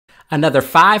Another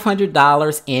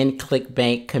 $500 in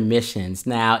Clickbank commissions.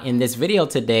 Now, in this video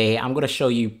today, I'm going to show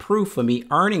you proof of me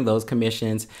earning those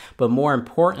commissions, but more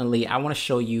importantly, I want to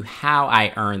show you how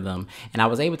I earned them. And I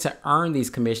was able to earn these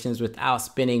commissions without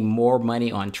spending more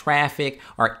money on traffic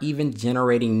or even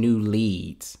generating new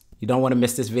leads. You don't want to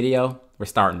miss this video. We're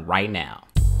starting right now.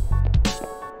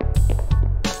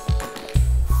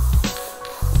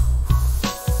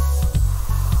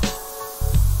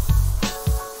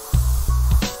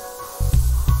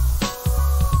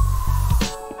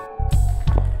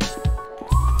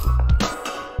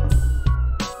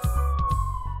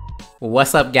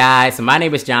 What's up, guys? My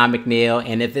name is John McNeil,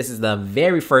 and if this is the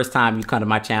very first time you come to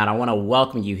my channel, I want to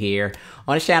welcome you here.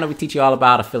 On this channel, we teach you all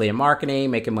about affiliate marketing,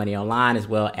 making money online, as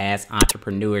well as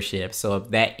entrepreneurship. So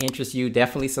if that interests you,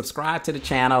 definitely subscribe to the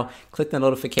channel, click the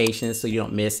notifications so you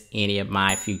don't miss any of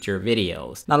my future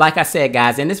videos. Now, like I said,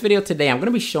 guys, in this video today, I'm going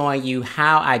to be showing you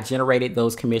how I generated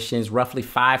those commissions, roughly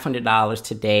 $500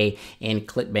 today in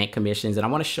Clickbank commissions. And I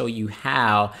want to show you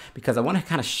how, because I want to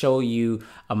kind of show you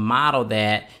a model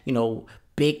that,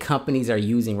 big companies are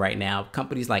using right now,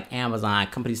 companies like Amazon,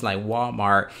 companies like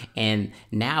Walmart, and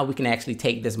now we can actually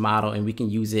take this model and we can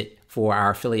use it for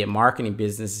our affiliate marketing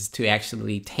businesses to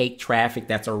actually take traffic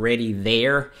that's already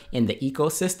there in the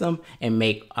ecosystem and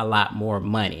make a lot more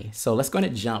money. So let's go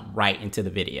and jump right into the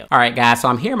video. All right, guys, so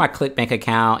I'm here in my Clickbank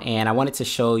account and I wanted to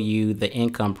show you the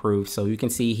income proof. So you can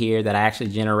see here that I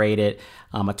actually generated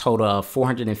a total of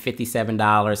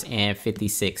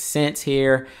 $457.56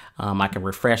 here. I can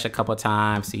refresh a couple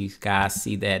times so you guys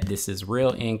see that this is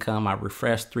real income. I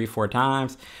refreshed 3-4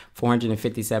 times,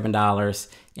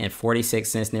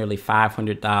 $457.46, nearly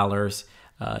 $500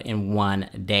 in one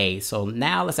day. So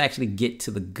now let's actually get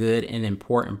to the good and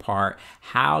important part.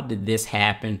 How did this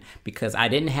happen? Because I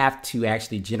didn't have to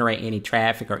actually generate any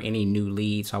traffic or any new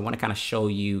leads. So I want to kind of show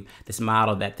you this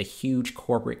model that the huge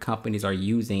corporate companies are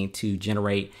using to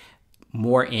generate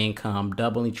more income,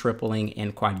 doubling, tripling,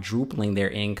 and quadrupling their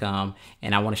income.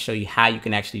 And I want to show you how you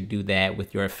can actually do that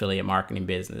with your affiliate marketing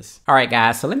business. All right,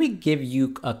 guys, so let me give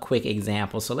you a quick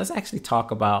example. So let's actually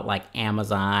talk about like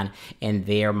Amazon and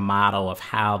their model of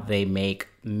how they make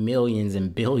millions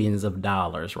and billions of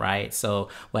dollars, right? So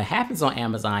what happens on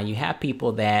Amazon, you have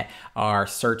people that are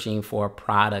searching for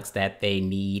products that they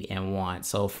need and want.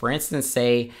 So for instance,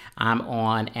 say I'm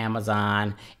on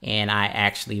Amazon and I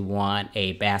actually want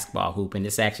a basketball hoop, and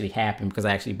this actually happened because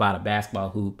I actually bought a basketball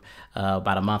hoop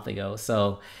about a month ago.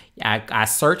 So I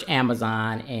search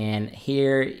Amazon and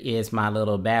here is my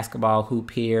little basketball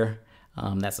hoop here.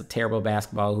 That's a terrible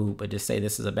basketball hoop, but just say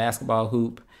this is a basketball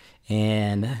hoop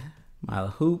and my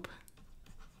hoop.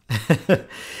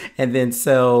 And then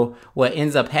so what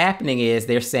ends up happening is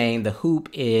they're saying the hoop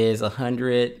is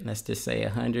let's just say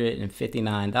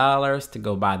 $159 to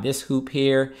go buy this hoop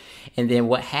here. And then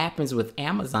what happens with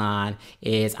Amazon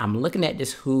is I'm looking at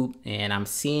this hoop and I'm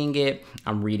seeing it,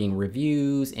 I'm reading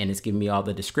reviews, and it's giving me all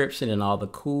the description and all the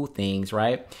cool things,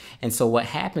 right? And so what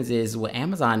happens is what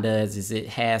Amazon does is it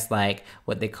has like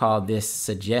what they call this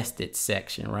suggested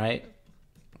section, right?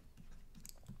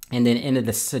 And then into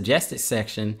the suggested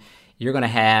section, you're going to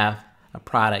have a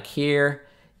product here.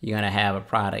 You're going to have a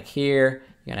product here.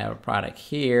 You're going to have a product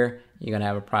here. You're going to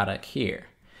have a product here.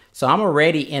 So I'm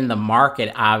already in the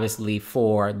market, obviously,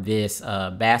 for this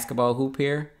basketball hoop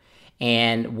here.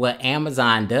 And what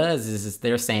Amazon does is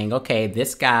they're saying, okay,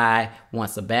 this guy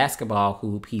wants a basketball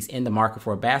hoop. He's in the market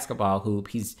for a basketball hoop.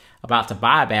 He's about to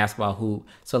buy a basketball hoop.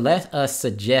 So let us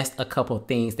suggest a couple of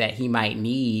things that he might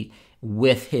need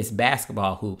with his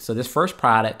basketball hoop. So this first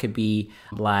product could be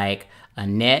like a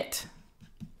net.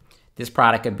 This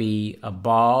product could be a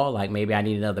ball, like maybe I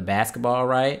need another basketball,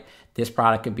 right? This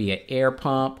product could be an air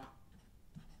pump,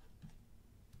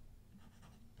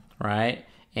 right?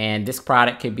 And this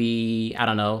product could be, I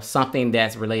don't know, something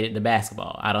that's related to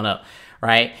basketball. I don't know,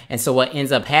 right? And so what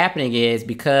ends up happening is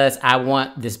because I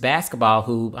want this basketball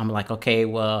hoop, I'm like, okay,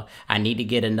 well, I need to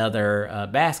get another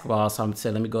basketball. So I'm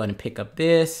saying, let me go ahead and pick up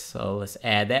this. So let's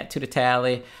add that to the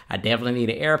tally. I definitely need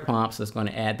an air pump, so it's going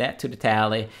to add that to the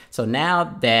tally. So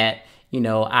now that,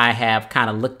 I have kind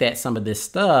of looked at some of this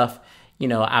stuff,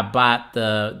 I bought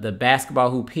the basketball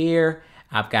hoop here.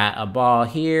 I've got a ball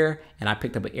here, and I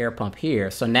picked up an air pump here.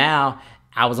 So now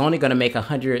I was only going to make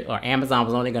Amazon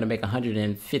was only going to make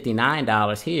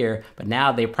 $159 here, but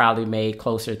now they probably made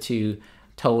closer to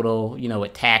total, you know,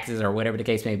 with taxes or whatever the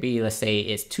case may be, let's say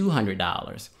it's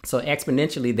 $200. So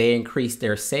exponentially, they increase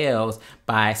their sales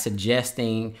by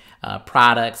suggesting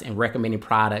products and recommending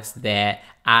products that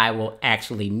I will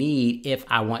actually need if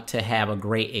I want to have a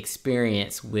great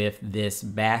experience with this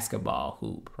basketball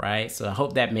hoop, right? So I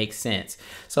hope that makes sense.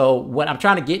 So what I'm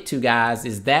trying to get to, guys,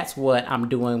 is that's what I'm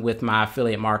doing with my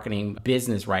affiliate marketing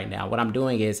business right now. What I'm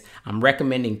doing is I'm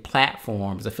recommending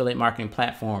platforms, affiliate marketing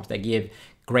platforms that give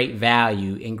great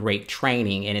value and great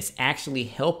training, and it's actually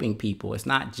helping people. It's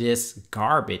not just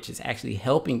garbage. It's actually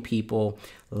helping people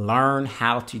learn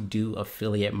how to do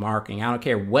affiliate marketing. I don't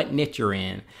care what niche you're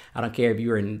in. I don't care if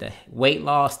you're in the weight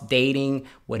loss, dating,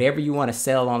 whatever you want to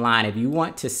sell online. If you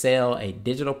want to sell a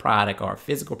digital product or a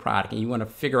physical product and you want to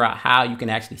figure out how you can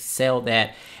actually sell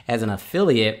that as an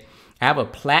affiliate, I have a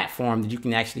platform that you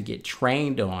can actually get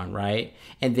trained on, right?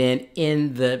 And then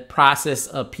in the process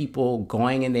of people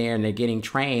going in there and they're getting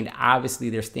trained,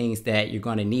 obviously there's things that you're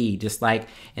going to need. Just like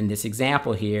in this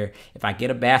example here, if I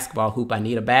get a basketball hoop, I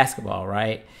need a basketball,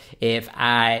 right? If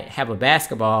I have a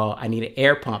basketball, I need an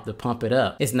air pump to pump it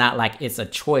up. It's not like it's a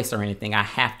choice or anything. I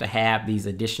have to have these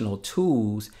additional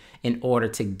tools in order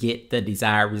to get the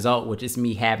desired result, which is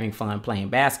me having fun playing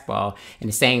basketball. And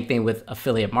the same thing with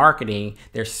affiliate marketing.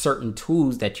 There's certain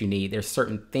tools that you need. There's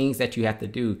certain things that you have to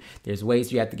do. There's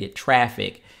ways you have to get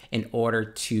traffic in order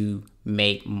to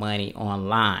make money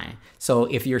online. So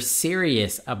if you're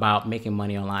serious about making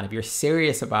money online, if you're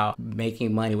serious about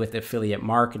making money with affiliate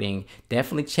marketing,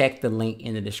 definitely check the link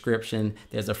in the description.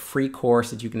 There's a free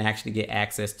course that you can actually get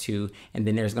access to. And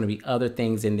then there's going to be other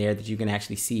things in there that you can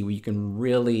actually see where you can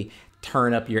really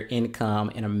turn up your income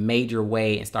in a major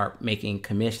way and start making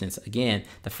commissions. Again,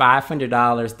 the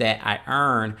 $500 that I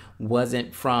earned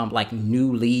wasn't from like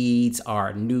new leads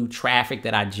or new traffic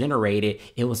that I generated.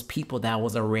 It was people that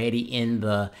was already in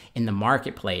the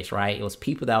marketplace, right? It was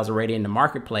people that was already in the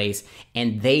marketplace,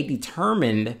 and they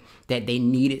determined that they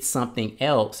needed something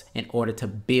else in order to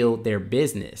build their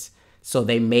business. So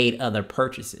they made other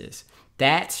purchases.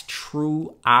 That's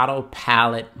true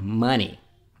Autopilot money,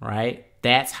 right?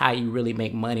 That's how you really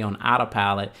make money on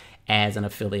Autopilot as an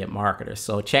affiliate marketer.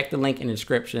 So check the link in the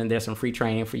description. There's some free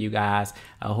training for you guys.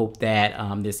 I hope that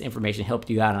this information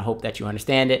helped you out, and I hope that you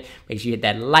understand it. Make sure you hit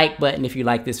that like button if you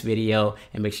like this video,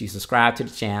 and make sure you subscribe to the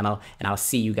channel, and I'll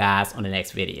see you guys on the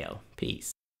next video.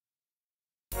 Peace.